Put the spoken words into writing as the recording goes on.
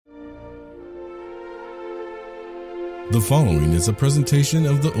The following is a presentation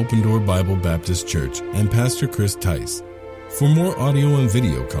of the Open Door Bible Baptist Church and Pastor Chris Tice. For more audio and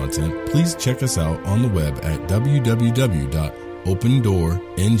video content, please check us out on the web at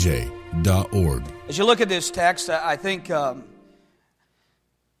www.opendoornj.org. As you look at this text, I think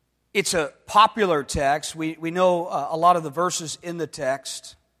it's a popular text. We know a lot of the verses in the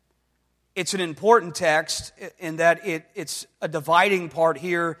text. It's an important text in that it's a dividing part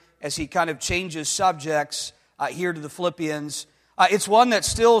here as he kind of changes subjects here to the Philippians. It's one that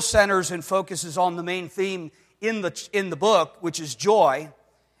still centers and focuses on the main theme in the book, which is joy.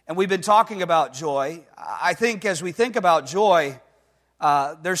 And we've been talking about joy. I think as we think about joy,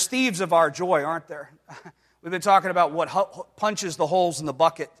 there's thieves of our joy, aren't there? We've been talking about what punches the holes in the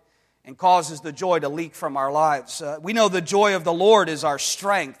bucket and causes the joy to leak from our lives. We know the joy of the Lord is our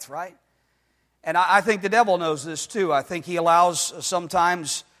strength, right? And I think the devil knows this too. I think he allows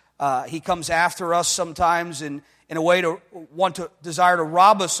sometimes, he comes after us sometimes in a way to desire to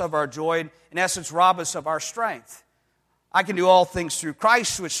rob us of our joy, in essence, rob us of our strength. I can do all things through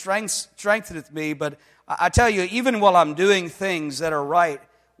Christ, which strengtheneth me, but I tell you, even while I'm doing things that are right,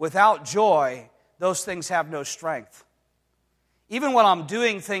 without joy, those things have no strength. Even while I'm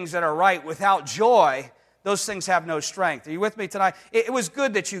doing things that are right, without joy, those things have no strength. Are you with me tonight? It was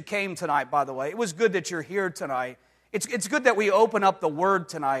good that you came tonight, by the way. It was good that you're here tonight. It's good that we open up the Word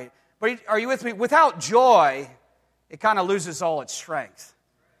tonight. But are you with me? Without joy, it kind of loses all its strength.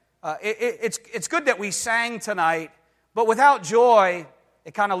 It's good that we sang tonight, but without joy,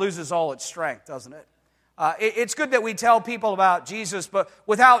 it kind of loses all its strength, doesn't it? It's good that we tell people about Jesus, but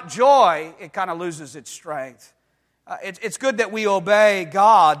without joy, it kind of loses its strength. It's good that we obey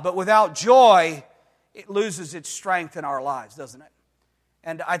God, but without joy, it loses its strength in our lives, doesn't it?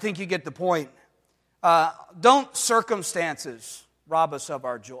 And I think you get the point. Don't circumstances rob us of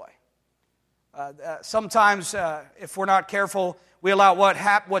our joy. Sometimes, if we're not careful, we allow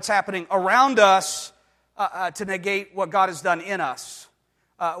what's happening around us to negate what God has done in us.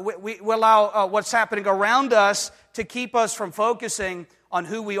 We allow what's happening around us to keep us from focusing on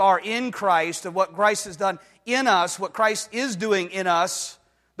who we are in Christ, and what Christ has done in us, what Christ is doing in us.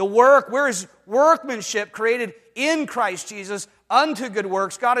 The work, where is workmanship created in Christ Jesus unto good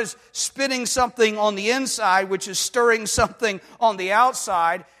works? God is spinning something on the inside, which is stirring something on the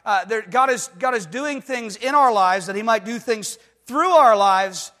outside. God is doing things in our lives that He might do things through our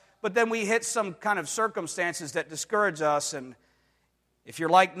lives, but then we hit some kind of circumstances that discourage us. And if you're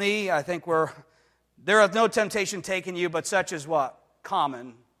like me, I think there hath no temptation taken you, but such as what?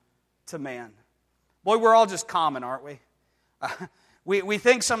 Common to man. Boy, we're all just common, aren't we? We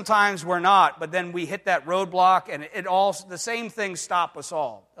think sometimes we're not, but then we hit that roadblock, and the same things stop us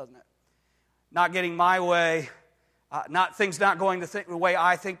all, doesn't it? Not getting my way, things not going the way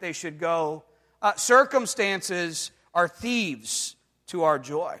I think they should go. Circumstances are thieves to our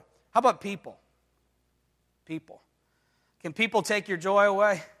joy. How about people? People. Can people take your joy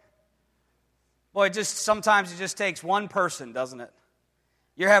away? Boy, sometimes it just takes one person, doesn't it?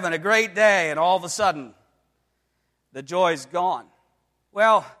 You're having a great day, and all of a sudden, the joy's gone.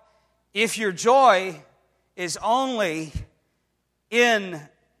 Well, if your joy is only in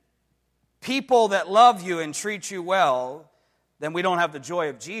people that love you and treat you well, then we don't have the joy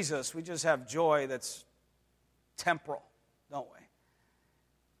of Jesus. We just have joy that's temporal, don't we?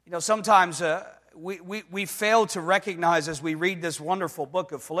 You know, sometimes we fail to recognize as we read this wonderful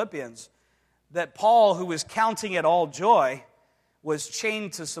book of Philippians that Paul, who was counting it all joy, was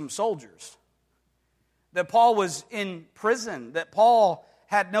chained to some soldiers. That Paul was in prison, that Paul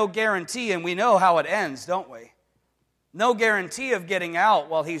had no guarantee, and we know how it ends, don't we? No guarantee of getting out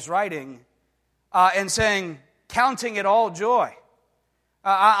while he's writing and saying, counting it all joy.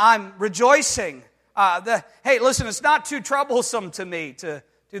 I'm rejoicing. Hey, listen, it's not too troublesome to me to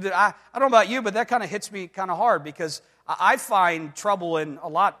do that. I don't know about you, but that kind of hits me kind of hard because I find trouble in a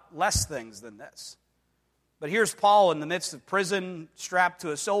lot less things than this. But here's Paul in the midst of prison, strapped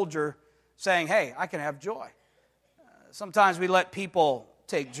to a soldier, saying, hey, I can have joy. Sometimes we let people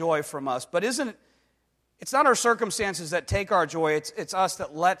take joy from us, but it's not our circumstances that take our joy, it's us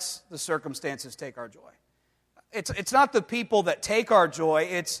that lets the circumstances take our joy. It's not the people that take our joy,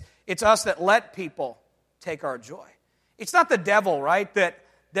 it's us that let people take our joy. It's not the devil, right,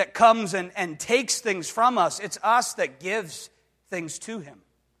 that comes and takes things from us. It's us that gives things to him.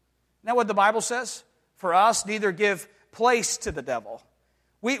 Isn't that what the Bible says? For us, neither give place to the devil.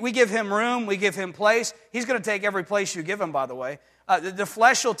 We give him room, we give him place. He's going to take every place you give him, by the way. The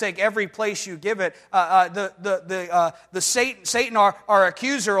flesh will take every place you give it. Satan, our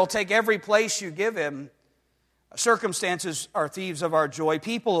accuser, will take every place you give him. Circumstances are thieves of our joy.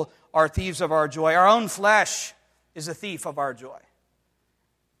 People are thieves of our joy. Our own flesh is a thief of our joy.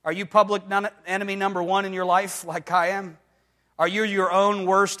 Are you public enemy number one in your life like I am? Are you your own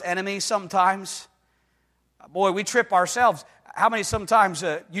worst enemy sometimes? Boy, we trip ourselves. How many sometimes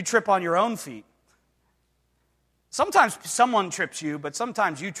you trip on your own feet? Sometimes someone trips you, but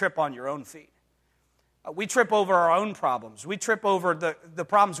sometimes you trip on your own feet. We trip over our own problems. We trip over the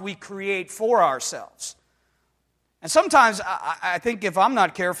problems we create for ourselves. And sometimes I think if I'm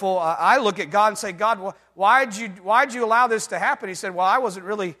not careful, I look at God and say, God, why'd you allow this to happen? He said, well, I wasn't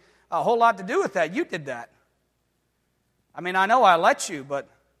really a whole lot to do with that. You did that. I mean, I know I let you, but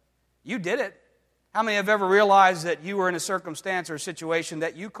you did it. How many have ever realized that you were in a circumstance or a situation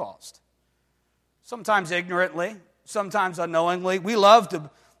that you caused? Sometimes ignorantly, sometimes unknowingly. We love to,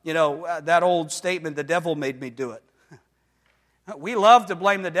 that old statement, the devil made me do it. We love to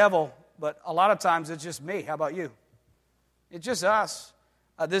blame the devil, but a lot of times it's just me. How about you? It's just us.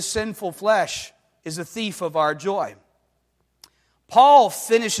 This sinful flesh is a thief of our joy. Paul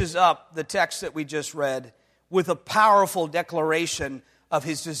finishes up the text that we just read with a powerful declaration of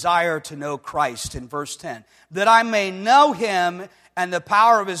his desire to know Christ in verse 10. That I may know him and the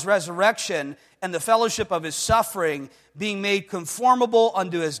power of his resurrection and the fellowship of his suffering, being made conformable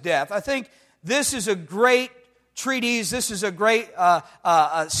unto his death. I think this is a great treatise. This is a great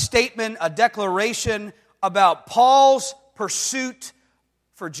statement, a declaration about Paul's pursuit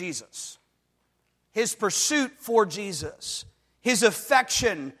for Jesus. His pursuit for Jesus. His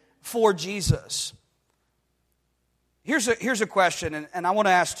affection for Jesus. Here's a question, and I want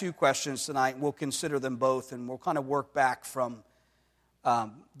to ask two questions tonight. We'll consider them both, and we'll kind of work back from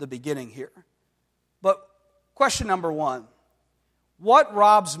the beginning here. But question number one, what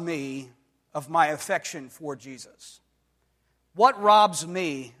robs me of my affection for Jesus? What robs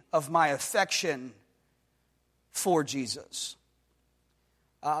me of my affection for Jesus?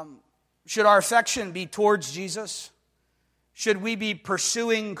 Should our affection be towards Jesus? Should we be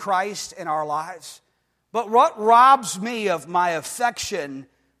pursuing Christ in our lives? But what robs me of my affection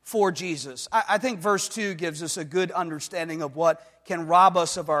for Jesus? I think verse 2 gives us a good understanding of what can rob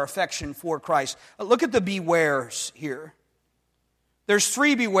us of our affection for Christ. Look at the bewares here. There's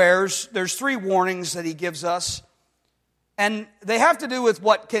three bewares. There's three warnings that he gives us. And they have to do with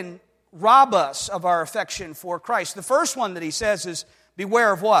what can rob us of our affection for Christ. The first one that he says is,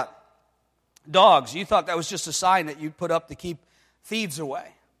 beware of what? Dogs. You thought that was just a sign that you'd put up to keep thieves away.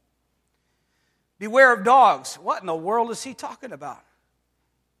 Beware of dogs. What in the world is he talking about?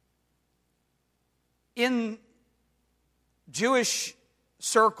 In Jewish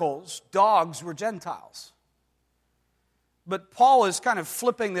circles, dogs were Gentiles. But Paul is kind of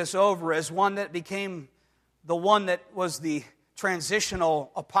flipping this over as one that became the one that was the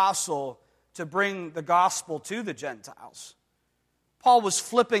transitional apostle to bring the gospel to the Gentiles. Paul was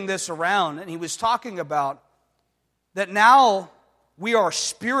flipping this around, and he was talking about that now we are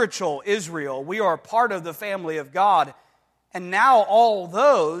spiritual Israel. We are part of the family of God. And now all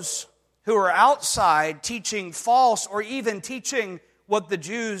those who are outside teaching false or even teaching what the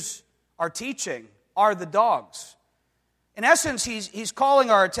Jews are teaching are the dogs. In essence, he's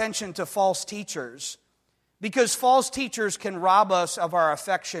calling our attention to false teachers because false teachers can rob us of our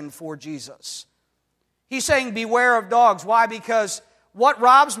affection for Jesus. He's saying, beware of dogs. Why? Because what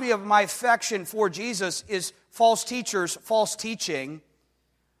robs me of my affection for Jesus is false teachers, false teaching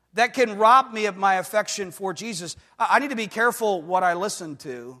that can rob me of my affection for Jesus. I need to be careful what I listen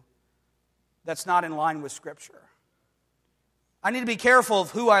to that's not in line with Scripture. I need to be careful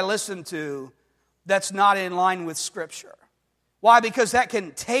of who I listen to that's not in line with Scripture. Why? Because that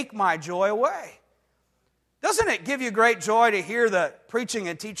can take my joy away. Doesn't it give you great joy to hear the preaching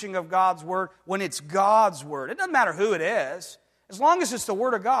and teaching of God's Word when it's God's Word? It doesn't matter who it is, as long as it's the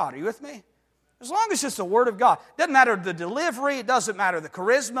Word of God. Are you with me? As long as it's the Word of God. It doesn't matter the delivery, it doesn't matter the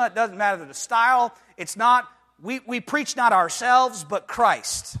charisma, it doesn't matter the style. It's not, we preach not ourselves, but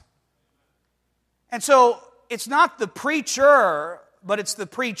Christ. And so, it's not the preacher, but it's the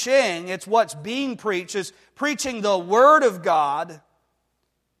preaching. It's what's being preached. It's preaching the Word of God.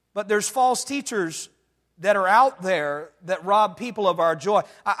 But there's false teachers that are out there that rob people of our joy.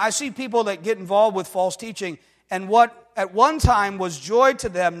 I see people that get involved with false teaching, and what at one time was joy to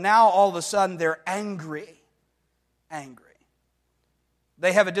them, now all of a sudden they're angry. Angry.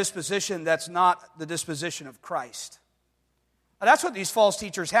 They have a disposition that's not the disposition of Christ. Now, that's what these false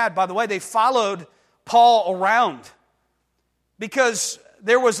teachers had. By the way, they followed Paul around because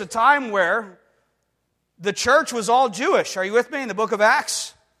there was a time where the church was all Jewish. Are you with me in the book of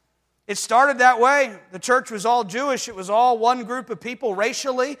Acts? It started that way. The church was all Jewish. It was all one group of people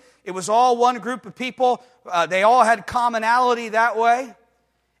racially. It was all one group of people. They all had commonality that way.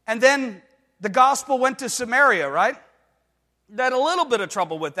 And then the gospel went to Samaria, right? They had a little bit of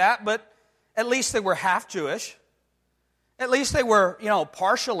trouble with that, but at least they were half Jewish. At least they were,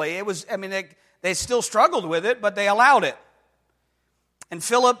 partially. They still struggled with it, but they allowed it. And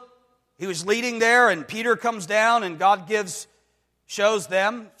Philip, he was leading there, and Peter comes down, and God shows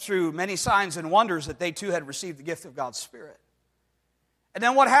them through many signs and wonders that they too had received the gift of God's Spirit. And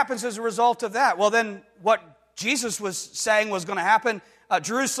then what happens as a result of that? Well, then what Jesus was saying was going to happen,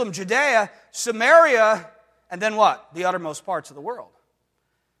 Jerusalem, Judea, Samaria, and then what? The uttermost parts of the world.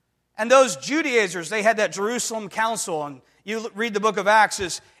 And those Judaizers, they had that Jerusalem council, and you read the book of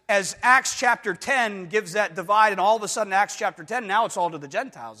Acts as Acts chapter 10 gives that divide, and all of a sudden Acts chapter 10, now it's all to the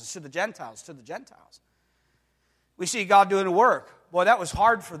Gentiles. It's to the Gentiles, to the Gentiles. We see God doing a work. Boy, that was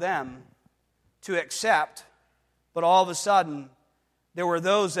hard for them to accept, but all of a sudden there were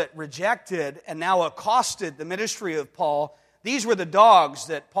those that rejected and now accosted the ministry of Paul. These were the dogs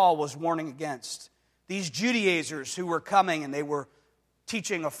that Paul was warning against. These Judaizers who were coming and they were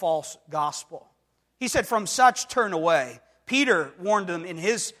teaching a false gospel. He said, from such turn away. Peter warned them in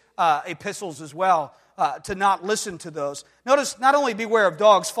his epistles as well to not listen to those. Notice, not only beware of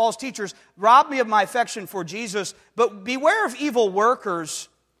dogs, false teachers, rob me of my affection for Jesus, but beware of evil workers,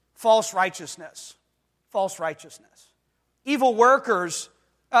 false righteousness. False righteousness. Evil workers,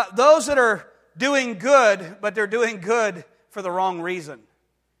 those that are doing good, but they're doing good for the wrong reason.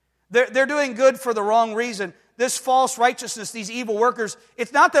 They're doing good for the wrong reason. This false righteousness, these evil workers,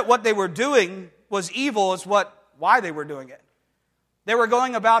 it's not that what they were doing was evil, it's why they were doing it. They were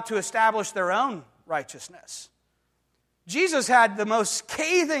going about to establish their own righteousness. Jesus had the most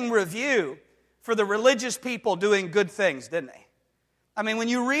scathing review for the religious people doing good things, didn't he? I mean, when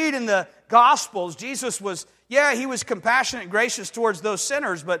you read in the Gospels, Jesus was, he was compassionate and gracious towards those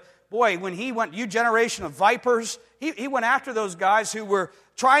sinners, but boy, when he went, you generation of vipers, he went after those guys who were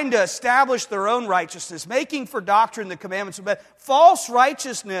trying to establish their own righteousness, making for doctrine the commandments of God. False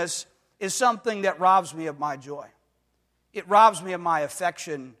righteousness is something that robs me of my joy. It robs me of my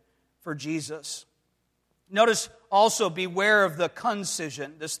affection for Jesus. Notice also, beware of the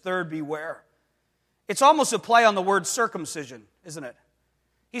concision, this third beware. It's almost a play on the word circumcision, isn't it?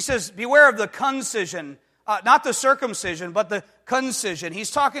 He says, beware of the concision, not the circumcision, but the concision.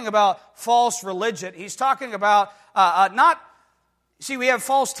 He's talking about false religion. He's talking about we have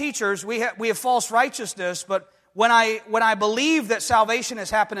false teachers, we have false righteousness, but when I believe that salvation has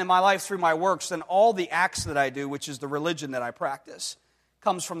happened in my life through my works, then all the acts that I do, which is the religion that I practice,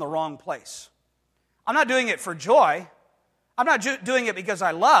 comes from the wrong place. I'm not doing it for joy. I'm not doing it because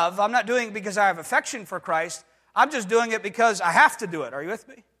I love. I'm not doing it because I have affection for Christ. I'm just doing it because I have to do it. Are you with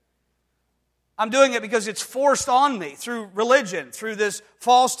me? I'm doing it because it's forced on me through religion, through this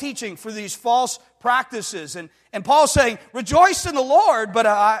false teaching, through these false practices. And Paul's saying, rejoice in the Lord,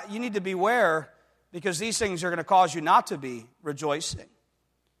 but you need to beware because these things are going to cause you not to be rejoicing.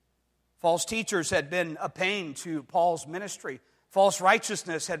 False teachers had been a pain to Paul's ministry. False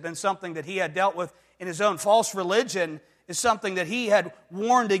righteousness had been something that he had dealt with in his own. False religion is something that he had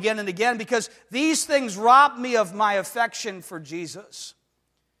warned again and again because these things rob me of my affection for Jesus.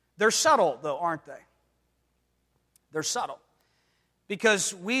 They're subtle, though, aren't they? They're subtle.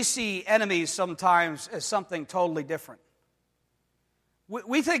 Because we see enemies sometimes as something totally different.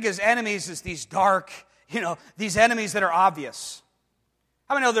 We think as enemies as these dark, these enemies that are obvious.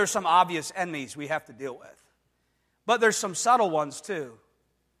 How many know there's some obvious enemies we have to deal with? But there's some subtle ones too.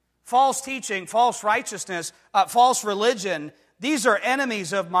 False teaching, false righteousness, false religion, these are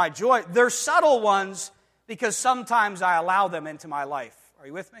enemies of my joy. They're subtle ones because sometimes I allow them into my life. Are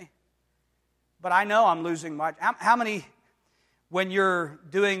you with me? But I know I'm losing my... How many, when you're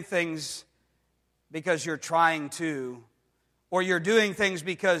doing things because you're trying to, or you're doing things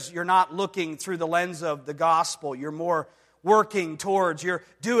because you're not looking through the lens of the gospel, you're more working towards, you're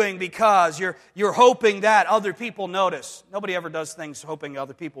doing because you're hoping that other people notice. Nobody ever does things hoping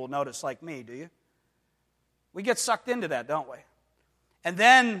other people will notice like me, do you? We get sucked into that, don't we? And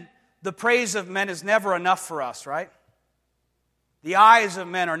then the praise of men is never enough for us, right? The eyes of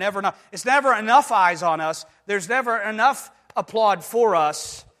men are never enough. It's never enough eyes on us. There's never enough applaud for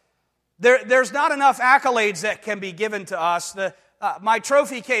us. There's not enough accolades that can be given to us. My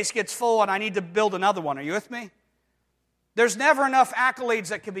trophy case gets full and I need to build another one. Are you with me? There's never enough accolades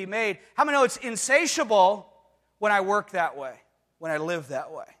that can be made. How many know it's insatiable when I work that way, when I live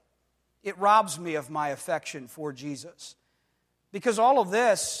that way? It robs me of my affection for Jesus. Because all of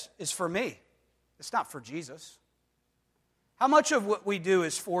this is for me. It's not for Jesus. How much of what we do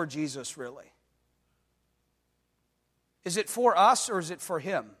is for Jesus, really? Is it for us or is it for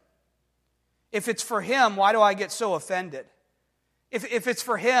Him? If it's for Him, why do I get so offended? If it's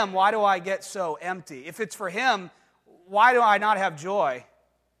for Him, why do I get so empty? If it's for Him, why do I not have joy?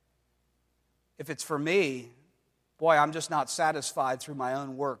 If it's for me, boy, I'm just not satisfied through my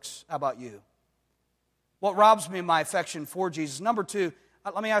own works. How about you? What robs me of my affection for Jesus? Number two,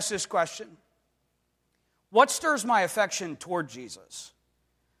 let me ask this question. What stirs my affection toward Jesus?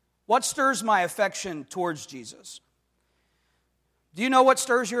 What stirs my affection towards Jesus? Do you know what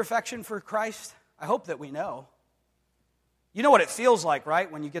stirs your affection for Christ? I hope that we know. You know what it feels like,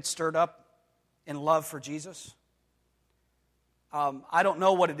 right, when you get stirred up in love for Jesus? I don't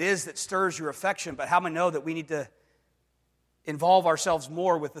know what it is that stirs your affection, but how many know that we need to involve ourselves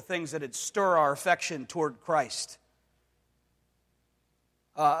more with the things that would stir our affection toward Christ?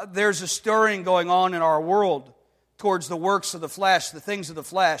 There's a stirring going on in our world towards the works of the flesh, the things of the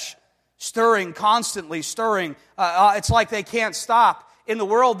flesh, stirring, constantly stirring. It's like they can't stop. In the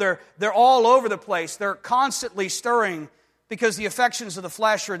world, they're all over the place. They're constantly stirring because the affections of the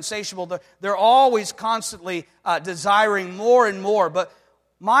flesh are insatiable. They're always constantly desiring more and more. But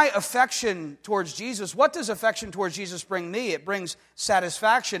my affection towards Jesus, what does affection towards Jesus bring me? It brings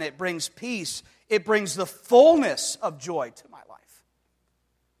satisfaction. It brings peace. It brings the fullness of joy to my life.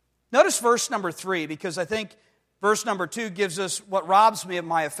 Notice verse number 3, because I think verse number 2 gives us what robs me of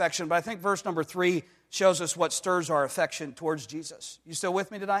my affection, but I think verse number 3 shows us what stirs our affection towards Jesus. You still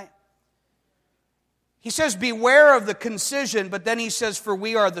with me tonight? He says, beware of the concision, but then he says, for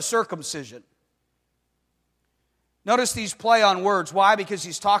we are the circumcision. Notice these play on words. Why? Because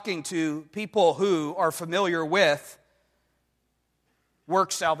he's talking to people who are familiar with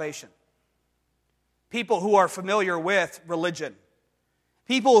work salvation. People who are familiar with religion.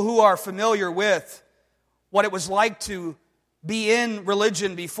 People who are familiar with what it was like to be in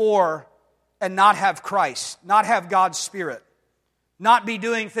religion before and not have Christ, not have God's Spirit, not be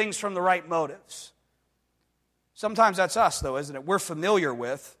doing things from the right motives. Sometimes that's us, though, isn't it? We're familiar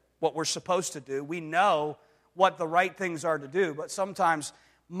with what we're supposed to do. We know what the right things are to do, but sometimes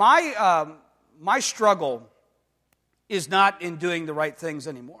my struggle is not in doing the right things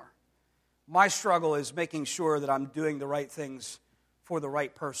anymore. My struggle is making sure that I'm doing the right things for the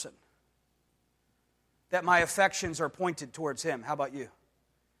right person, that my affections are pointed towards Him. How about you?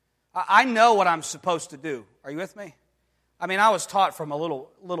 I know what I'm supposed to do. Are you with me? I mean, I was taught from a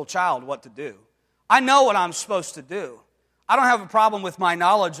little child what to do. I know what I'm supposed to do. I don't have a problem with my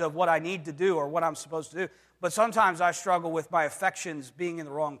knowledge of what I need to do or what I'm supposed to do, but sometimes I struggle with my affections being in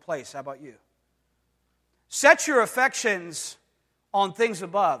the wrong place. How about you? Set your affections on things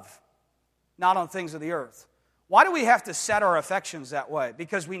above, not on things of the earth. Why do we have to set our affections that way?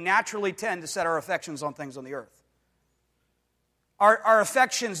 Because we naturally tend to set our affections on things on the earth. Our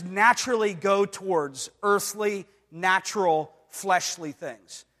affections naturally go towards earthly, natural, fleshly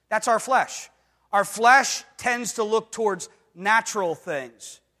things. That's our flesh. Our flesh tends to look towards natural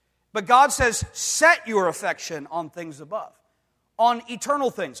things. But God says, set your affection on things above, on eternal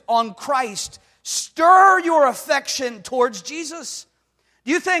things, on Christ. Stir your affection towards Jesus.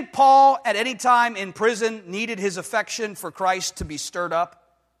 Do you think Paul, at any time in prison, needed his affection for Christ to be stirred up?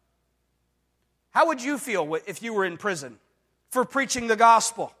 How would you feel if you were in prison for preaching the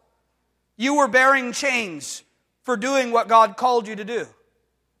gospel? You were bearing chains for doing what God called you to do.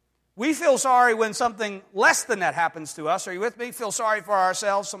 We feel sorry when something less than that happens to us. Are you with me? Feel sorry for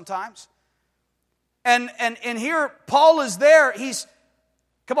ourselves sometimes. And here, Paul is there.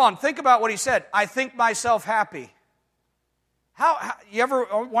 Come on, think about what he said. I think myself happy. How you ever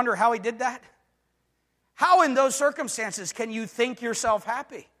wonder how he did that? How in those circumstances can you think yourself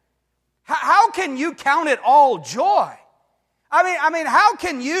happy? How can you count it all joy? I mean, how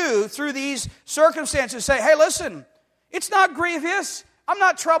can you, through these circumstances, say, hey, listen, it's not grievous. I'm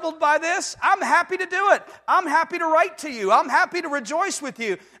not troubled by this. I'm happy to do it. I'm happy to write to you. I'm happy to rejoice with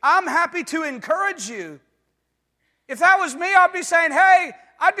you. I'm happy to encourage you. If that was me, I'd be saying, hey,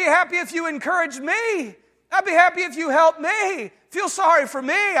 I'd be happy if you encouraged me. I'd be happy if you helped me. Feel sorry for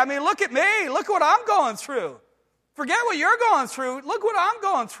me. I mean, look at me. Look what I'm going through. Forget what you're going through. Look what I'm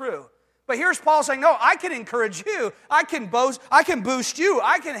going through. But here's Paul saying, no, I can encourage you. I can boost you.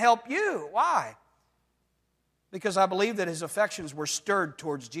 I can help you. Why? Because I believe that his affections were stirred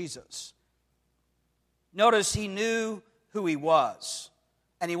towards Jesus. Notice he knew who he was,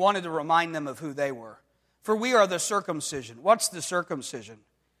 and he wanted to remind them of who they were. For we are the circumcision. What's the circumcision?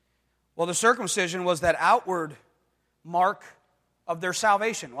 Well, the circumcision was that outward mark of their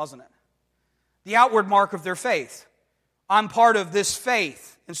salvation, wasn't it? The outward mark of their faith. I'm part of this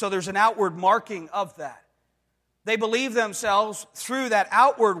faith, and so there's an outward marking of that. They believe themselves through that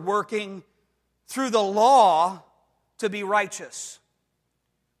outward working, through the law, to be righteous.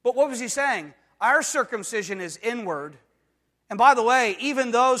 But what was he saying? Our circumcision is inward, And by the way, even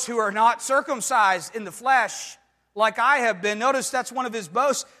those who are not circumcised in the flesh, like I have been, notice that's one of his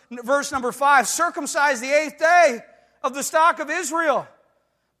boasts. Verse number 5, circumcised the 8th day of the stock of Israel.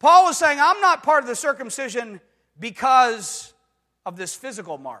 Paul was saying, I'm not part of the circumcision because of this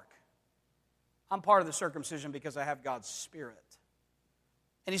physical mark. I'm part of the circumcision because I have God's Spirit.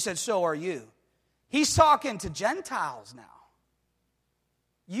 And he said, so are you. He's talking to Gentiles now.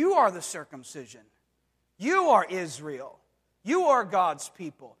 You are the circumcision. You are Israel. You are God's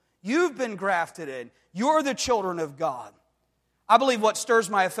people. You've been grafted in. You're the children of God. I believe what stirs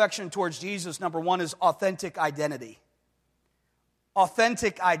my affection towards Jesus, number one, is authentic identity.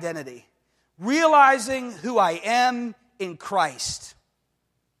 Authentic identity. Realizing who I am in Christ.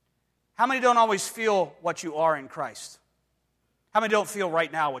 How many don't always feel what you are in Christ? How many don't feel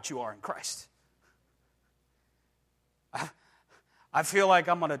right now what you are in Christ? I feel like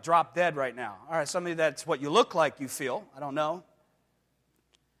I'm going to drop dead right now. All right, some of you, that's what you look like you feel. I don't know.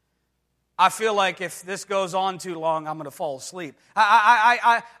 I feel like if this goes on too long, I'm going to fall asleep.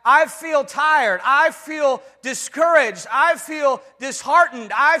 I feel tired. I feel discouraged. I feel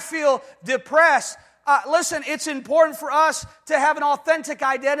disheartened. I feel depressed. Listen, it's important for us to have an authentic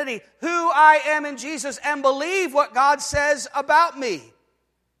identity, who I am in Jesus, and believe what God says about me,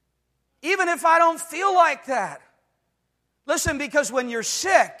 even if I don't feel like that. Listen, because when you're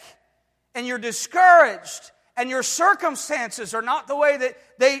sick and you're discouraged and your circumstances are not the way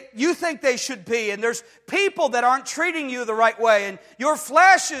that you think they should be, and there's people that aren't treating you the right way, and your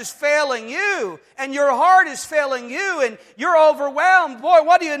flesh is failing you, and your heart is failing you, and you're overwhelmed, boy,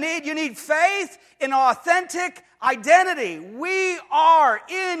 what do you need? You need faith in authentic identity. We are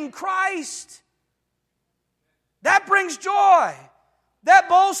in Christ. That brings joy. That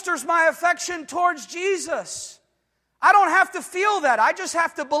bolsters my affection towards Jesus. I don't have to feel that. I just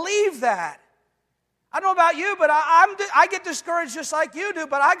have to believe that. I don't know about you, but I get discouraged just like you do,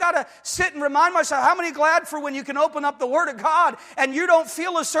 but I got to sit and remind myself, how many glad for when you can open up the Word of God and you don't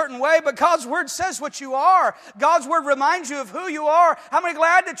feel a certain way, but God's Word says what you are. God's Word reminds you of who you are. How many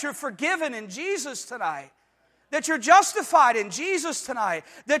glad that you're forgiven in Jesus tonight? That you're justified in Jesus tonight?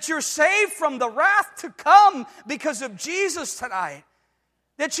 That you're saved from the wrath to come because of Jesus tonight?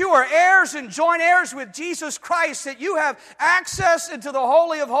 That you are heirs and joint heirs with Jesus Christ, that you have access into the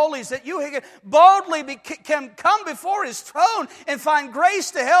Holy of Holies, that you boldly can come before His throne and find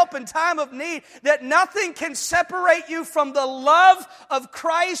grace to help in time of need, that nothing can separate you from the love of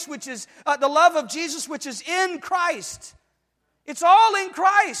Christ, which is the love of Jesus, which is in Christ. It's all in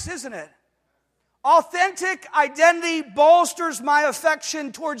Christ, isn't it? Authentic identity bolsters my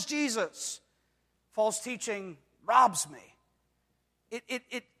affection towards Jesus. False teaching robs me.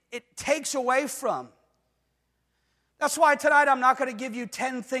 It takes away from. That's why tonight I'm not going to give you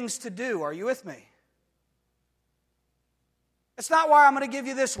 10 things to do. Are you with me? It's not why I'm going to give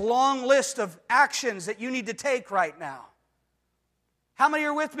you this long list of actions that you need to take right now. How many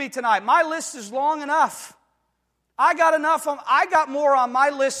are with me tonight? My list is long enough. I got more on my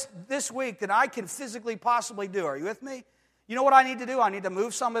list this week than I can physically possibly do. Are you with me? You know what I need to do? I need to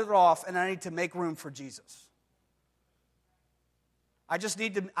move some of it off, and I need to make room for Jesus. I just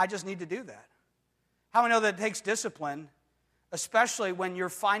need to do that. How many know that it takes discipline, especially when you're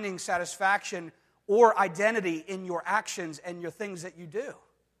finding satisfaction or identity in your actions and your things that you do?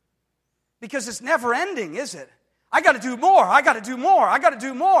 Because it's never ending, is it? I got to do more. I got to do more. I got to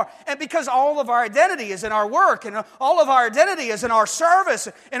do more. And because all of our identity is in our work, and all of our identity is in our service,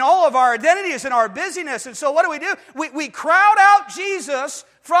 and all of our identity is in our busyness. And so what do? We crowd out Jesus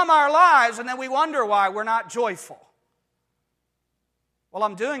from our lives, and then we wonder why we're not joyful. Well,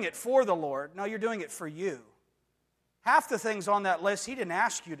 I'm doing it for the Lord. No, you're doing it for you. Half the things on that list He didn't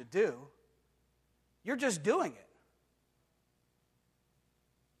ask you to do. You're just doing it.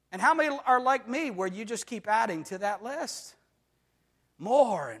 And how many are like me where you just keep adding to that list?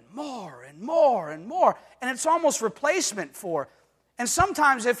 More and more and more and more. And it's almost replacement for. And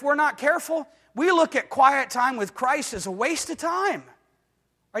sometimes if we're not careful, we look at quiet time with Christ as a waste of time.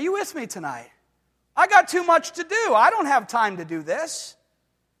 Are you with me tonight? I got too much to do. I don't have time to do this.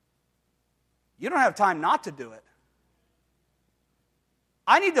 You don't have time not to do it.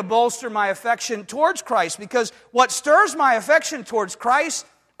 I need to bolster my affection towards Christ, because what stirs my affection towards Christ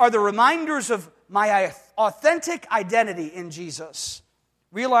are the reminders of my authentic identity in Jesus.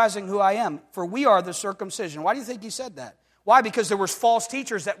 Realizing who I am, for we are the circumcision. Why do you think He said that? Why? Because there were false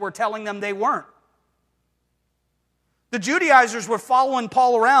teachers that were telling them they weren't. The Judaizers were following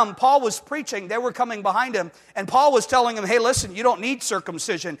Paul around. Paul was preaching. They were coming behind him. And Paul was telling them, hey, listen, you don't need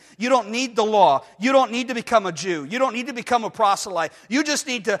circumcision. You don't need the law. You don't need to become a Jew. You don't need to become a proselyte. You just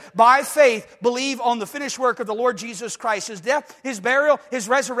need to, by faith, believe on the finished work of the Lord Jesus Christ, His death, His burial, His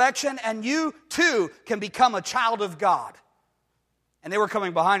resurrection, and you too can become a child of God. And they were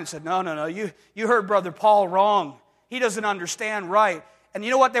coming behind and said, no, you heard Brother Paul wrong. He doesn't understand right. And you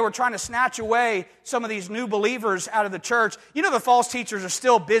know what? They were trying to snatch away some of these new believers out of the church. You know the false teachers are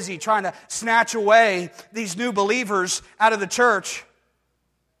still busy trying to snatch away these new believers out of the church.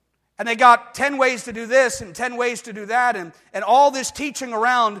 And they got 10 ways to do this and 10 ways to do that and all this teaching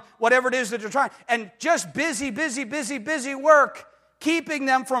around whatever it is that they're trying. And just busy work, keeping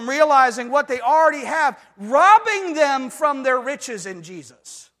them from realizing what they already have, robbing them from their riches in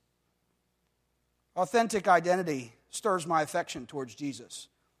Jesus. Authentic identity stirs my affection towards Jesus.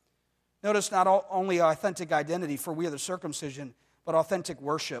 Notice not only authentic identity, for we are the circumcision, but authentic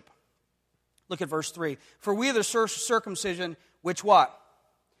worship. Look at verse 3. For we are the circumcision, which what?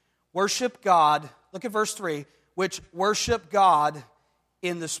 Worship God. Look at verse 3. Which worship God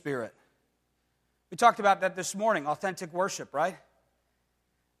in the Spirit. We talked about that this morning, authentic worship, right?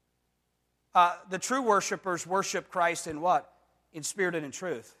 The true worshipers worship Christ in what? In spirit and in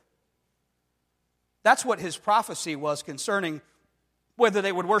truth. That's what his prophecy was concerning whether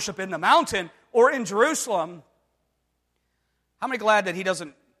they would worship in the mountain or in Jerusalem. How many glad that he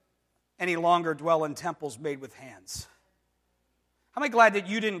doesn't any longer dwell in temples made with hands? How many glad that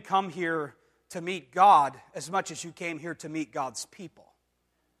you didn't come here to meet God as much as you came here to meet God's people?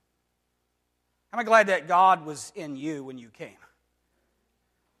 How many glad that God was in you when you came?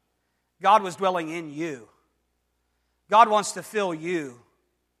 God was dwelling in you. God wants to fill you.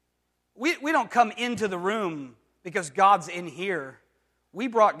 We don't come into the room because God's in here. We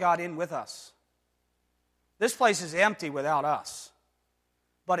brought God in with us. This place is empty without us,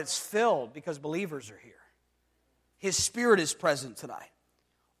 but it's filled because believers are here. His Spirit is present tonight.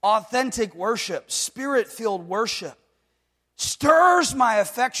 Authentic worship, Spirit-filled worship, stirs my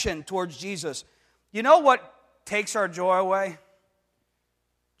affection towards Jesus. You know what takes our joy away?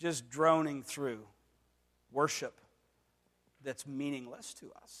 Just droning through worship that's meaningless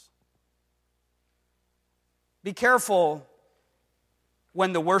to us. Be careful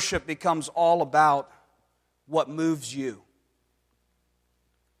when the worship becomes all about what moves you.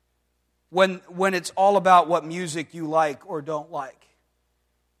 When it's all about what music you like or don't like.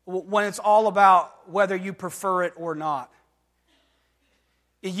 When it's all about whether you prefer it or not.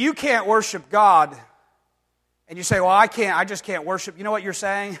 If you can't worship God, and you say, well, I just can't worship. You know what you're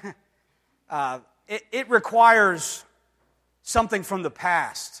saying? It requires something from the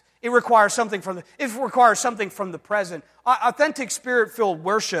past. It requires something from the present. Authentic Spirit-filled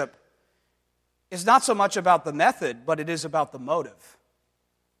worship is not so much about the method, but it is about the motive.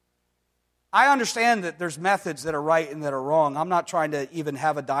 I understand that there's methods that are right and that are wrong. I'm not trying to even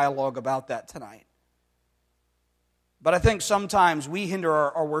have a dialogue about that tonight. But I think sometimes we hinder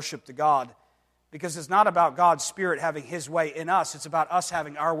our worship to God because it's not about God's Spirit having His way in us. It's about us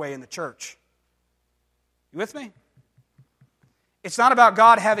having our way in the church. You with me? It's not about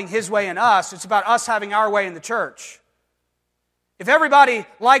God having His way in us. It's about us having our way in the church. If everybody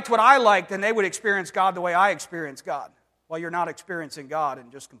liked what I liked, then they would experience God the way I experience God. Well, you're not experiencing God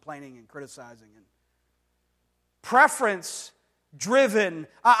and just complaining and criticizing. And preference-driven.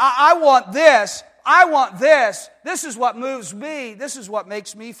 I want this. I want this. This is what moves me. This is what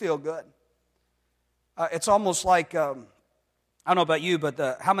makes me feel good. It's almost like, I don't know about you,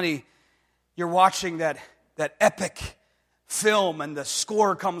 but how many, you're watching that epic film and the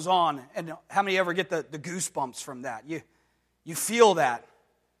score comes on, and how many ever get the goosebumps from that? You feel that.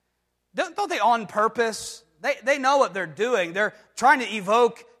 Don't they on purpose? They know what they're doing. They're trying to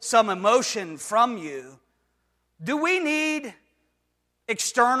evoke some emotion from you. Do we need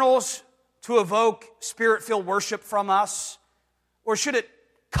externals to evoke Spirit-filled worship from us? Or should it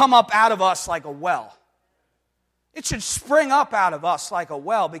come up out of us like a well? It should spring up out of us like a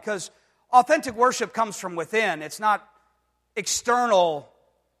well, because authentic worship comes from within. It's not external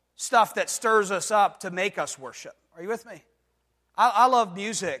stuff that stirs us up to make us worship. Are you with me? I love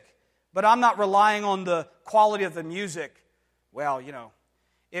music, but I'm not relying on the quality of the music. Well,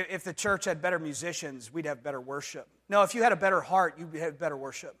 if the church had better musicians, we'd have better worship. No, if you had a better heart, you'd have better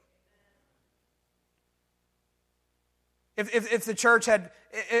worship. If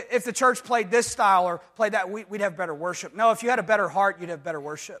the church played this style or played that, we'd have better worship. No, if you had a better heart, you'd have better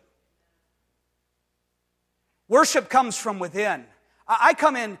worship. Worship comes from within. I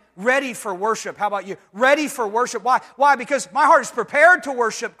come in ready for worship. How about you? Ready for worship. Why? Why? Because my heart is prepared to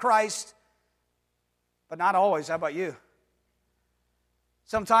worship Christ, But not always. How about you?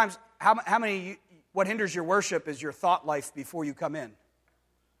 Sometimes, what hinders your worship is your thought life before you come in.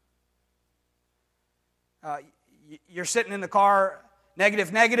 You're sitting in the car, negative,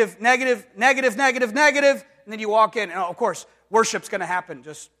 and then you walk in, and of course, worship's going to happen.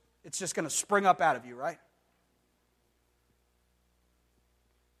 It's just going to spring up out of you, right?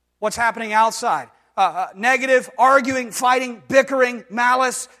 What's happening outside? Negative, arguing, fighting, bickering,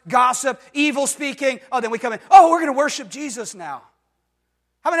 malice, gossip, evil speaking. Oh, then we come in. Oh, we're going to worship Jesus now.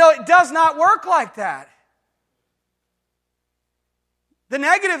 How many know it does not work like that? The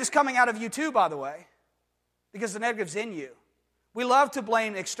negative is coming out of you too, by the way, because the negative's in you. We love to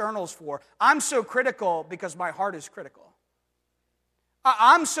blame externals for. I'm so critical because my heart is critical.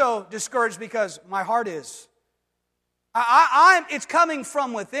 I'm so discouraged because my heart is. It's coming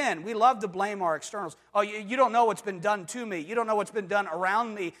from within. We love to blame our externals. Oh, you don't know what's been done to me. You don't know what's been done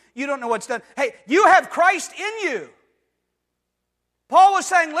around me. You don't know what's done. Hey, you have Christ in you. Paul was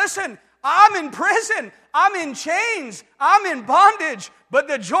saying, listen, I'm in prison. I'm in chains. I'm in bondage. But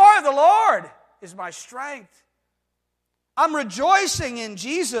the joy of the Lord is my strength. I'm rejoicing in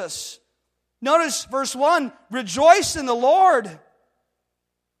Jesus. Notice verse 1, rejoice in the Lord.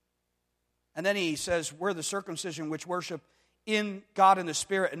 And then he says, we're the circumcision which worship in God in the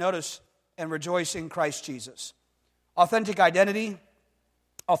Spirit. And notice, and rejoice in Christ Jesus. Authentic identity,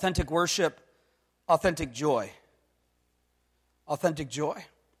 authentic worship, authentic joy. Authentic joy.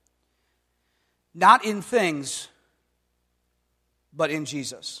 Not in things, but in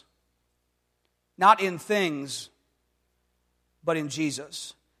Jesus. Not in things, but in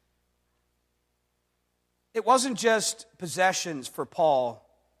Jesus. It wasn't just possessions for Paul.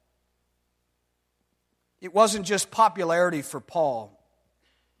 It wasn't just popularity for Paul.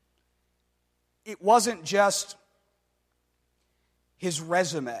 It wasn't just his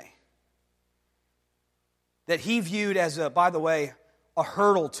resume that he viewed as, by the way, a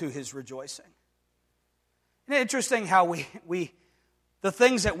hurdle to his rejoicing. Isn't it interesting how the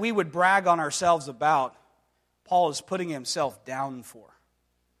things that we would brag on ourselves about, Paul is putting himself down for.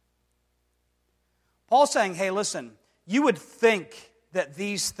 Paul's saying, hey, listen, you would think that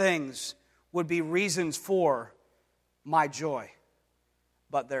these things would be reasons for my joy,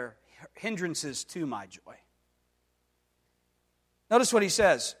 but they're hindrances to my joy. Notice what he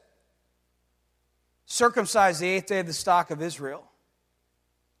says. Circumcise the 8th day of the stock of Israel.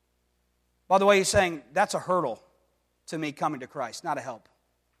 By the way, he's saying that's a hurdle to me coming to Christ, not a help.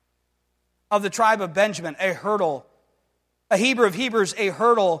 Of the tribe of Benjamin, a hurdle. A Hebrew of Hebrews, a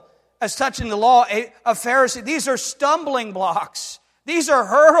hurdle. As touching the law, a Pharisee. These are stumbling blocks. These are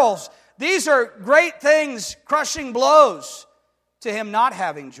hurdles. These are great things, crushing blows to him not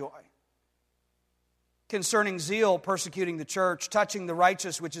having joy. Concerning zeal, persecuting the church, touching the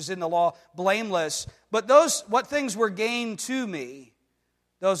righteous which is in the law, blameless. But what things were gain to me,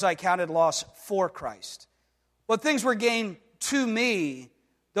 those I counted loss for Christ. What things were gain to me,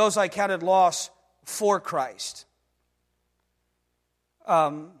 those I counted loss for Christ.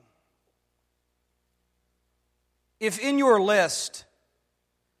 If in your list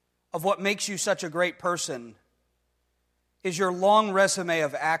of what makes you such a great person is your long resume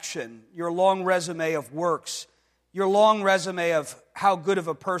of action, your long resume of works, your long resume of how good of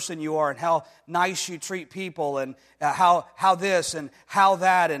a person you are and how nice you treat people and how this and how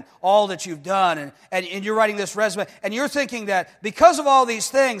that and all that you've done and you're writing this resume and you're thinking that because of all these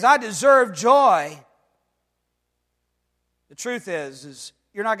things I deserve joy. The truth is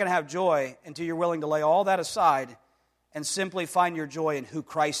you're not going to have joy until you're willing to lay all that aside and simply find your joy in who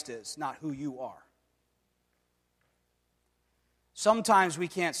Christ is, not who you are. Sometimes we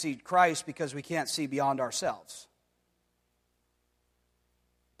can't see Christ because we can't see beyond ourselves.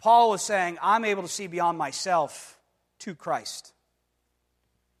 Paul was saying, I'm able to see beyond myself to Christ.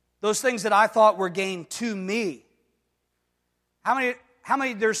 Those things that I thought were gain to me. How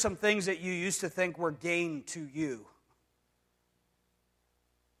many there's some things that you used to think were gain to you?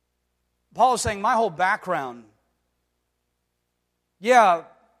 Paul is saying, my whole background,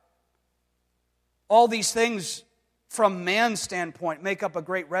 all these things from man's standpoint make up a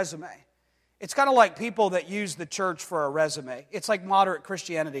great resume. It's kind of like people that use the church for a resume. It's like moderate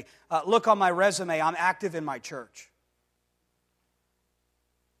Christianity. Look on my resume, I'm active in my church.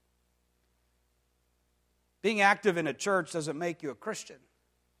 Being active in a church doesn't make you a Christian.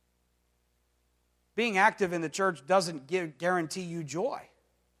 Being active in the church doesn't guarantee you joy.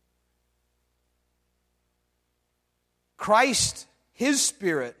 Christ, His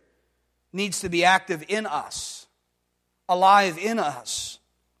Spirit, needs to be active in us, alive in us.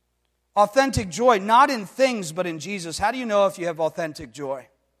 Authentic joy, not in things, but in Jesus. How do you know if you have authentic joy?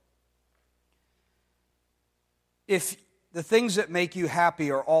 If the things that make you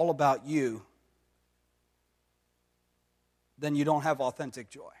happy are all about you, then you don't have authentic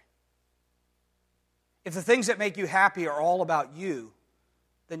joy. If the things that make you happy are all about you,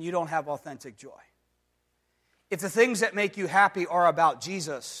 then you don't have authentic joy. If the things that make you happy are about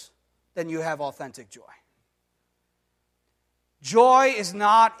Jesus, then you have authentic joy. Joy is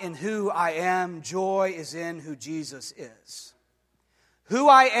not in who I am. Joy is in who Jesus is. Who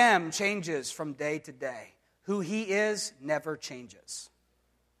I am changes from day to day. Who He is never changes.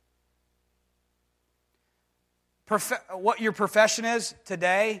 What your profession is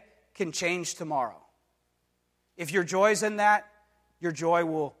today can change tomorrow. If your joy is in that, your joy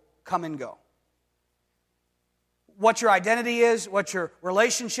will come and go. What your identity is, what your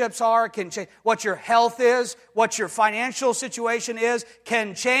relationships are, can change. What your health is, what your financial situation is,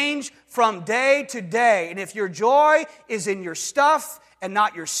 can change from day to day. And if your joy is in your stuff and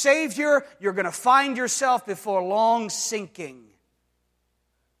not your Savior, you're going to find yourself before long sinking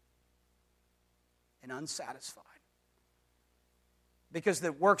and unsatisfied. Because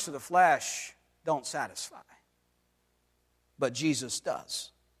the works of the flesh don't satisfy. But Jesus does.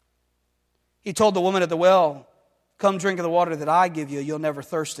 He told the woman at the well, "Come drink of the water that I give you, you'll never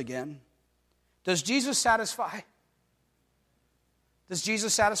thirst again." Does Jesus satisfy? Does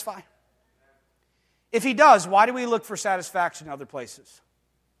Jesus satisfy? If He does, why do we look for satisfaction in other places?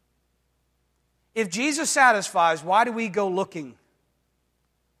 If Jesus satisfies, why do we go looking?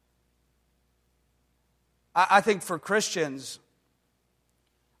 I think for Christians,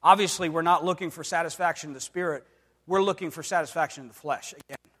 obviously we're not looking for satisfaction in the Spirit. We're looking for satisfaction in the flesh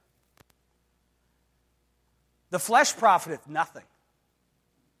again. The flesh profiteth nothing.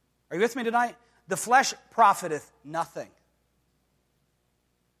 Are you with me tonight? The flesh profiteth nothing.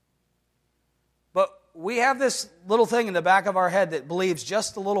 But we have this little thing in the back of our head that believes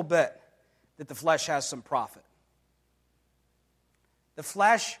just a little bit that the flesh has some profit. The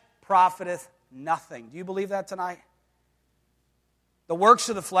flesh profiteth nothing. Do you believe that tonight? The works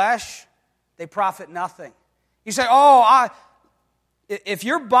of the flesh, they profit nothing. You say, if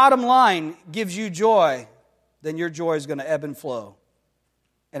your bottom line gives you joy, then your joy is going to ebb and flow.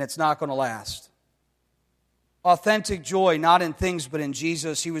 And it's not going to last. Authentic joy, not in things, but in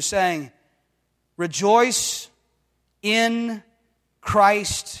Jesus. He was saying, rejoice in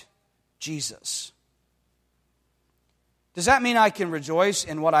Christ Jesus. Does that mean I can rejoice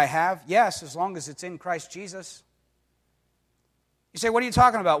in what I have? Yes, as long as it's in Christ Jesus. You say, what are you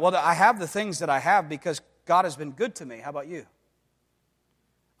talking about? Well, I have the things that I have because God has been good to me. How about you?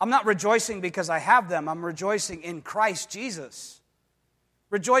 I'm not rejoicing because I have them. I'm rejoicing in Christ Jesus.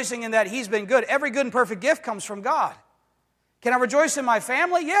 Rejoicing in that He's been good. Every good and perfect gift comes from God. Can I rejoice in my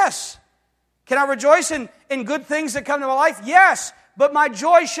family? Yes. Can I rejoice in good things that come to my life? Yes. But my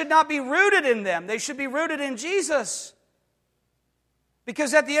joy should not be rooted in them. They should be rooted in Jesus.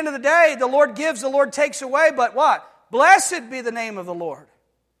 Because at the end of the day, the Lord gives, the Lord takes away. But what? Blessed be the name of the Lord.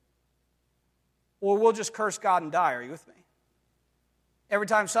 Or we'll just curse God and die. Are you with me? Every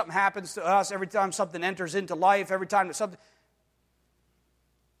time something happens to us, every time something enters into life, every time something...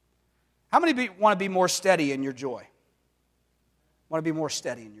 How many want to be more steady in your joy? Want to be more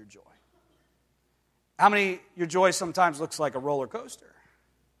steady in your joy? How many, your joy sometimes looks like a roller coaster?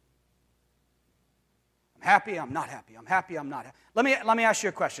 I'm happy, I'm not happy. I'm happy, I'm not happy. Let me ask you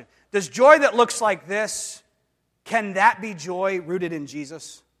a question. Does joy that looks like this, can that be joy rooted in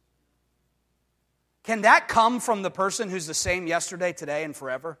Jesus? Can that come from the person who's the same yesterday, today, and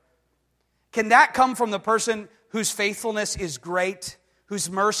forever? Can that come from the person whose faithfulness is great, whose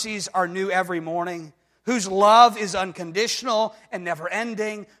mercies are new every morning, whose love is unconditional and never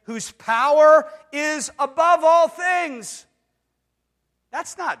ending, whose power is above all things?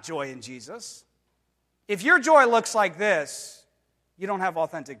 That's not joy in Jesus. If your joy looks like this, you don't have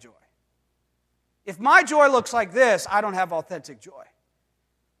authentic joy. If my joy looks like this, I don't have authentic joy.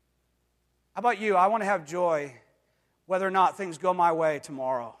 How about you? I want to have joy whether or not things go my way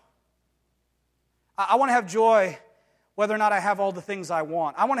tomorrow. I want to have joy whether or not I have all the things I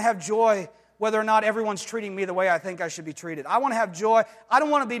want. I want to have joy whether or not everyone's treating me the way I think I should be treated. I want to have joy. I don't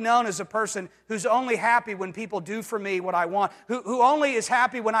want to be known as a person who's only happy when people do for me what I want, who only is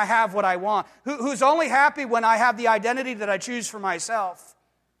happy when I have what I want, who's only happy when I have the identity that I choose for myself.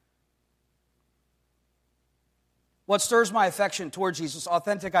 What stirs my affection toward Jesus?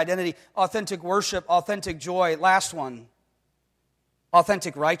 Authentic identity, authentic worship, authentic joy. Last one,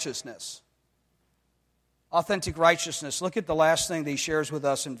 authentic righteousness. Authentic righteousness. Look at the last thing that he shares with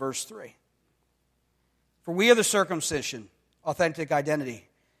us in verse 3. For we are the circumcision, authentic identity,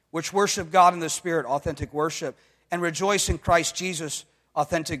 which worship God in the Spirit, authentic worship, and rejoice in Christ Jesus,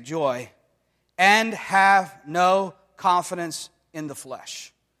 authentic joy, and have no confidence in the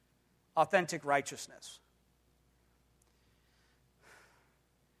flesh. Authentic righteousness.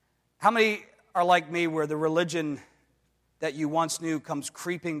 How many are like me where the religion that you once knew comes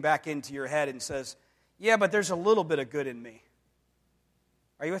creeping back into your head and says, yeah, but there's a little bit of good in me.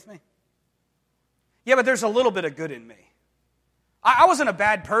 Are you with me? Yeah, but there's a little bit of good in me. I wasn't a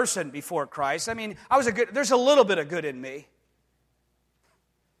bad person before Christ. I mean, there's a little bit of good in me.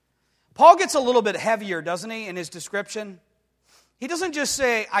 Paul gets a little bit heavier, doesn't he, in his description? He doesn't just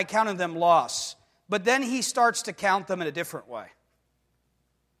say, I counted them loss, but then he starts to count them in a different way.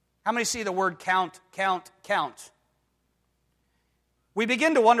 How many see the word count, count, count? We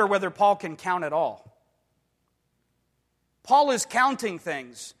begin to wonder whether Paul can count at all. Paul is counting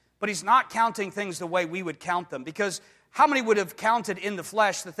things, but he's not counting things the way we would count them. Because how many would have counted in the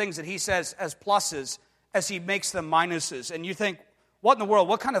flesh the things that he says as pluses as he makes them minuses? And you think, what in the world?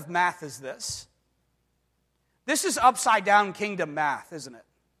 What kind of math is this? This is upside down kingdom math, isn't it?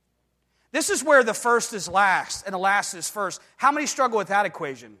 This is where the first is last and the last is first. How many struggle with that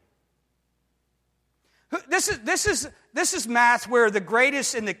equation? This is math where the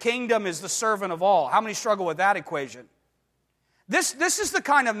greatest in the kingdom is the servant of all. How many struggle with that equation? This is the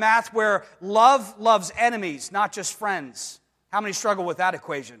kind of math where love loves enemies, not just friends. How many struggle with that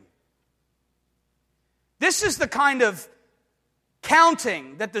equation? This is the kind of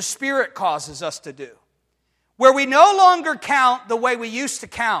counting that the Spirit causes us to do, where we no longer count the way we used to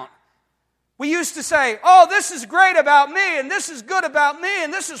count. We used to say, oh, this is great about me, and this is good about me,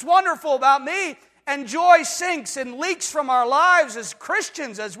 and this is wonderful about me. And joy sinks and leaks from our lives as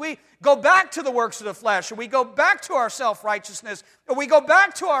Christians as we go back to the works of the flesh, or we go back to our self-righteousness, or we go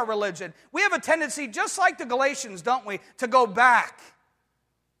back to our religion. We have a tendency, just like the Galatians, don't we, to go back.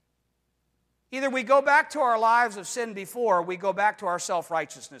 Either we go back to our lives of sin before, or we go back to our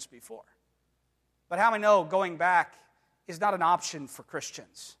self-righteousness before. But how many know going back is not an option for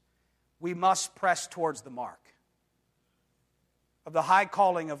Christians? We must press towards the mark of the high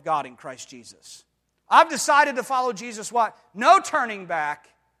calling of God in Christ Jesus. I've decided to follow Jesus, what? No turning back.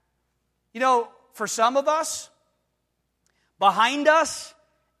 You know, for some of us, behind us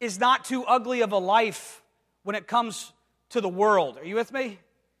is not too ugly of a life when it comes to the world. Are you with me?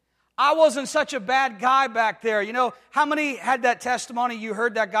 I wasn't such a bad guy back there. You know, how many had that testimony? You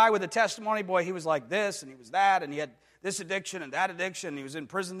heard that guy with a testimony, boy, he was like this and he was that, and he had this addiction and that addiction, and he was in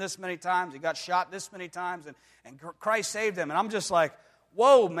prison this many times, he got shot this many times, and Christ saved him. And I'm just like,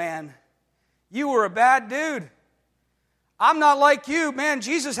 whoa, man, you were a bad dude. I'm not like you, man.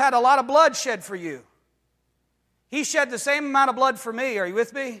 Jesus had a lot of blood shed for you. He shed the same amount of blood for me. Are you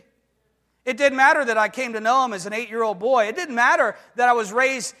with me? It didn't matter that I came to know him as an 8-year-old boy. It didn't matter that I was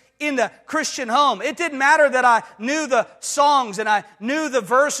raised in the Christian home. It didn't matter that I knew the songs and I knew the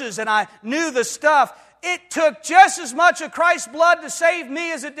verses and I knew the stuff. It took just as much of Christ's blood to save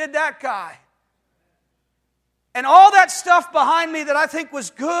me as it did that guy. And all that stuff behind me that I think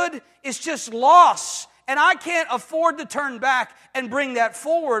was good is just loss. And I can't afford to turn back and bring that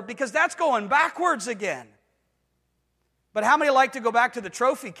forward because that's going backwards again. But how many like to go back to the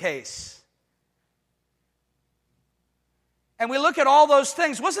trophy case? And we look at all those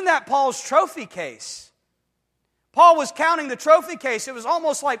things. Wasn't that Paul's trophy case? Paul was counting the trophy case. It was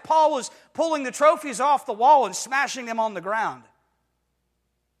almost like Paul was pulling the trophies off the wall and smashing them on the ground.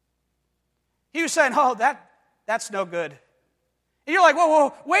 He was saying, oh, that's no good. And you're like,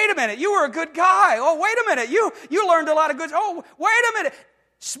 whoa, wait a minute. You were a good guy. Oh, wait a minute. You learned a lot of good. Oh, wait a minute.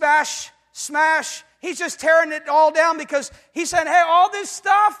 Smash. He's just tearing it all down because he's saying, hey, all this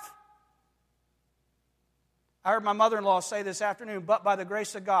stuff. I heard my mother-in-law say this afternoon, but by the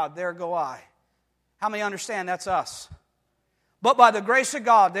grace of God, there go I. How many understand that's us? But by the grace of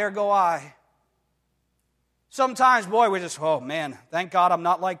God, there go I. Sometimes, boy, we just, oh man, thank God I'm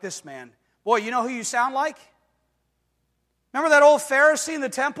not like this man. Boy, you know who you sound like? Remember that old Pharisee in the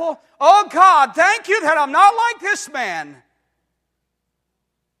temple? Oh God, thank you that I'm not like this man.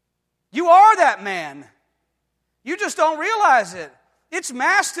 You are that man. You just don't realize it. It's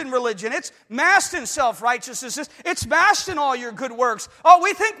masked in religion. It's masked in self-righteousness. It's masked in all your good works. Oh,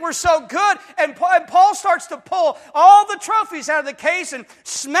 we think we're so good. And Paul starts to pull all the trophies out of the case and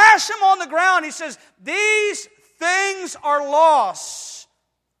smash them on the ground. He says, these things are loss.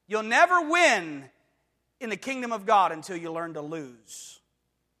 You'll never win in the kingdom of God until you learn to lose.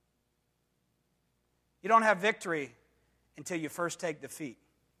 You don't have victory until you first take defeat.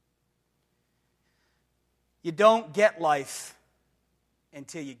 You don't get life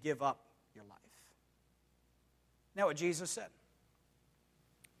until you give up your life. You know what Jesus said?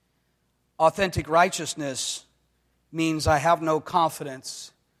 Authentic righteousness means I have no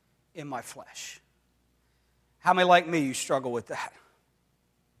confidence in my flesh. How many like me, you struggle with that?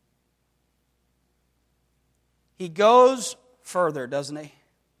 He goes further, doesn't he?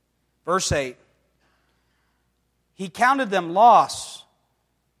 Verse 8. He counted them loss.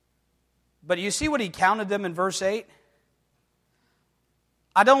 But you see what he counted them in verse 8?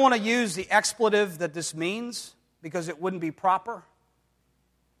 I don't want to use the expletive that this means because it wouldn't be proper.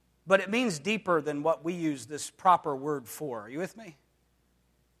 But it means deeper than what we use this proper word for. Are you with me?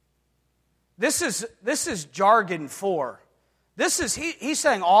 This is jargon for. He's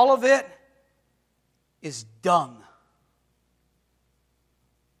saying all of it is dung.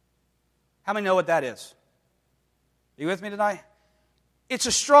 How many know what that is? Are you with me tonight? It's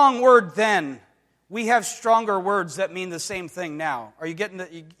a strong word then. We have stronger words that mean the same thing now. Are you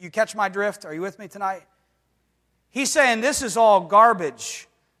getting you catch my drift? Are you with me tonight? He's saying this is all garbage.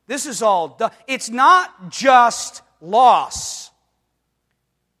 This is all dung. It's not just loss.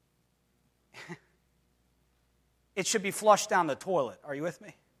 It should be flushed down the toilet. Are you with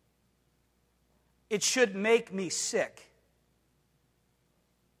me? It should make me sick.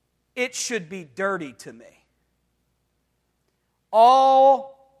 It should be dirty to me.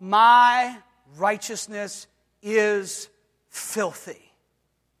 All my righteousness is filthy.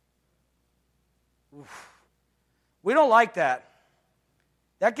 Oof. We don't like that.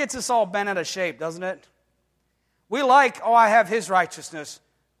 That gets us all bent out of shape, doesn't it? We like, I have his righteousness,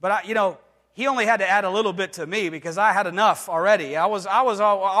 but he only had to add a little bit to me because I had enough already. I was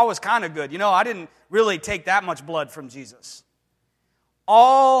kind of good. I didn't really take that much blood from Jesus.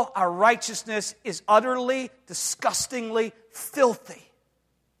 All our righteousness is utterly, disgustingly filthy.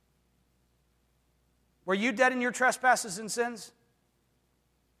 Were you dead in your trespasses and sins?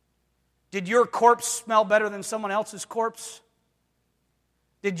 Did your corpse smell better than someone else's corpse?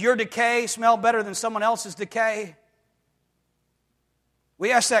 Did your decay smell better than someone else's decay?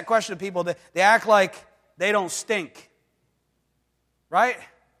 We ask that question to people. They act like they don't stink. Right?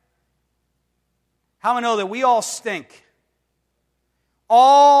 How many know that we all stink?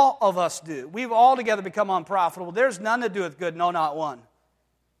 All of us do. We've all together become unprofitable. There's none that doeth good, no, not one.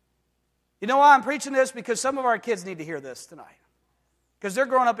 You know why I'm preaching this? Because some of our kids need to hear this tonight. Because they're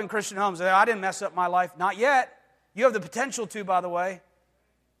growing up in Christian homes. I didn't mess up my life. Not yet. You have the potential to, by the way.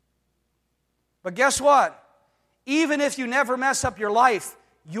 But guess what? Even if you never mess up your life,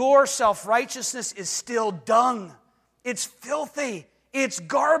 your self-righteousness is still dung. It's filthy. It's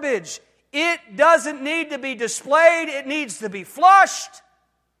garbage. It doesn't need to be displayed. It needs to be flushed.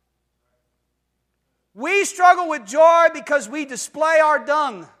 We struggle with joy because we display our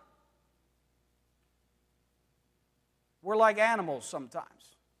dung. We're like animals sometimes.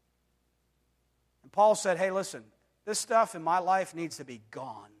 And Paul said, hey, listen, this stuff in my life needs to be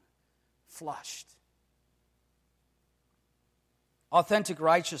gone, flushed. Authentic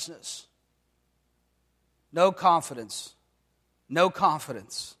righteousness. No confidence. No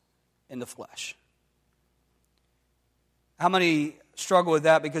confidence in the flesh. How many struggle with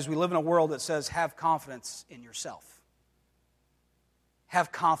that because we live in a world that says have confidence in yourself?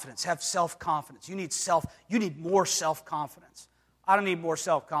 Have confidence, have self-confidence. You need more self-confidence. I don't need more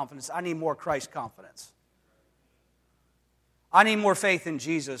self-confidence. I need more Christ confidence. I need more faith in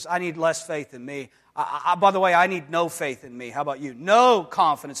Jesus. I need less faith in me. By the way, I need no faith in me. How about you? No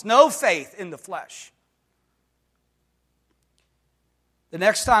confidence, no faith in the flesh. The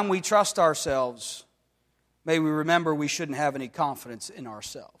next time we trust ourselves, may we remember we shouldn't have any confidence in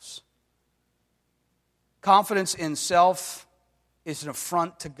ourselves. Confidence in self is an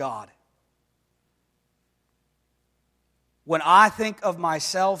affront to God. When I think of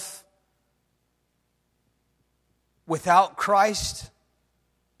myself without Christ,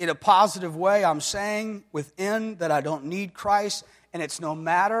 in a positive way, I'm saying within that I don't need Christ, and it's no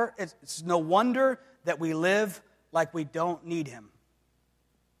wonder that we live like we don't need Him.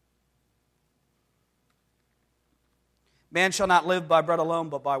 Man shall not live by bread alone,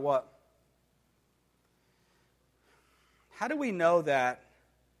 but by what? How do we know that,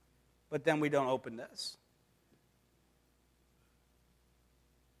 but then we don't open this?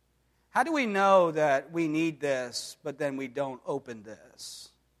 How do we know that we need this, but then we don't open this?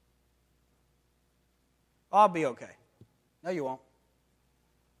 I'll be okay. No, you won't.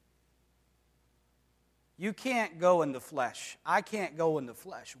 You can't go in the flesh. I can't go in the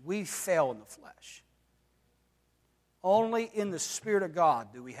flesh. We fail in the flesh. Only in the Spirit of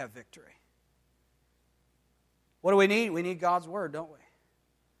God do we have victory. What do we need? We need God's Word, don't we?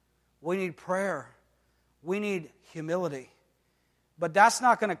 We need prayer. We need humility. But that's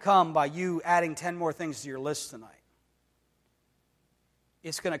not going to come by you adding 10 more things to your list tonight.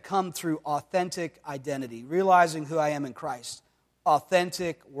 It's going to come through authentic identity, realizing who I am in Christ.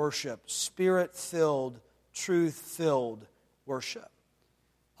 authentic worship, Spirit-filled, truth-filled worship.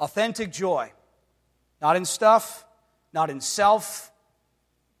 Authentic joy, not in stuff, not in self,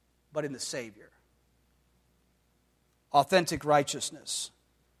 but in the Savior. Authentic righteousness,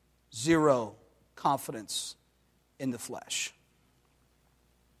 zero confidence in the flesh.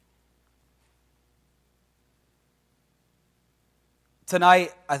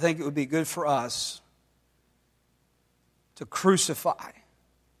 Tonight, I think it would be good for us to crucify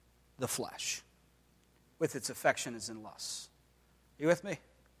the flesh with its affections and lusts. Are you with me?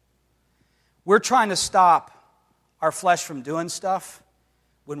 We're trying to stop our flesh from doing stuff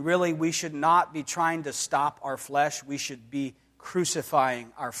when really we should not be trying to stop our flesh. We should be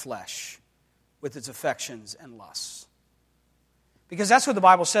crucifying our flesh with its affections and lusts. Because that's what the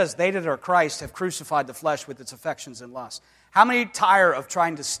Bible says. They that are Christ have crucified the flesh with its affections and lusts. How many tire of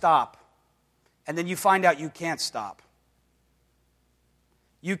trying to stop and then you find out you can't stop?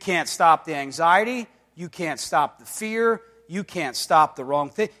 You can't stop the anxiety. You can't stop the fear. You can't stop the wrong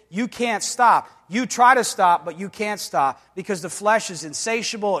thing. You can't stop. You try to stop, but you can't stop because the flesh is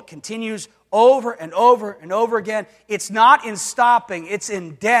insatiable. It continues over and over and over again. It's not in stopping. It's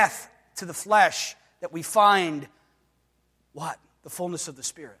in death to the flesh that we find what? The fullness of the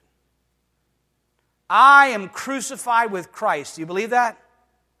Spirit. I am crucified with Christ. Do you believe that?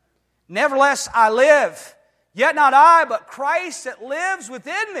 Nevertheless, I live. Yet not I, but Christ that lives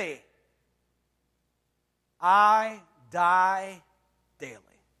within me. I die daily.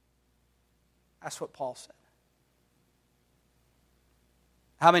 That's what Paul said.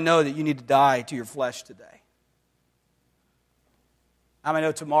 How many know that you need to die to your flesh today? How many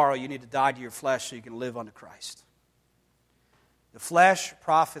know tomorrow you need to die to your flesh so you can live unto Christ? The flesh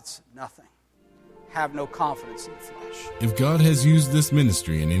profits nothing. Have no confidence in the flesh. If God has used this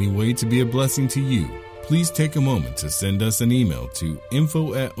ministry in any way to be a blessing to you, please take a moment to send us an email to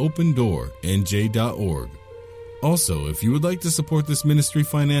info@opendoornj.org. Also, if you would like to support this ministry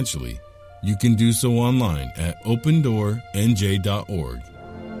financially, you can do so online at opendoornj.org.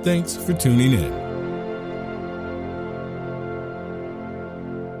 Thanks for tuning in.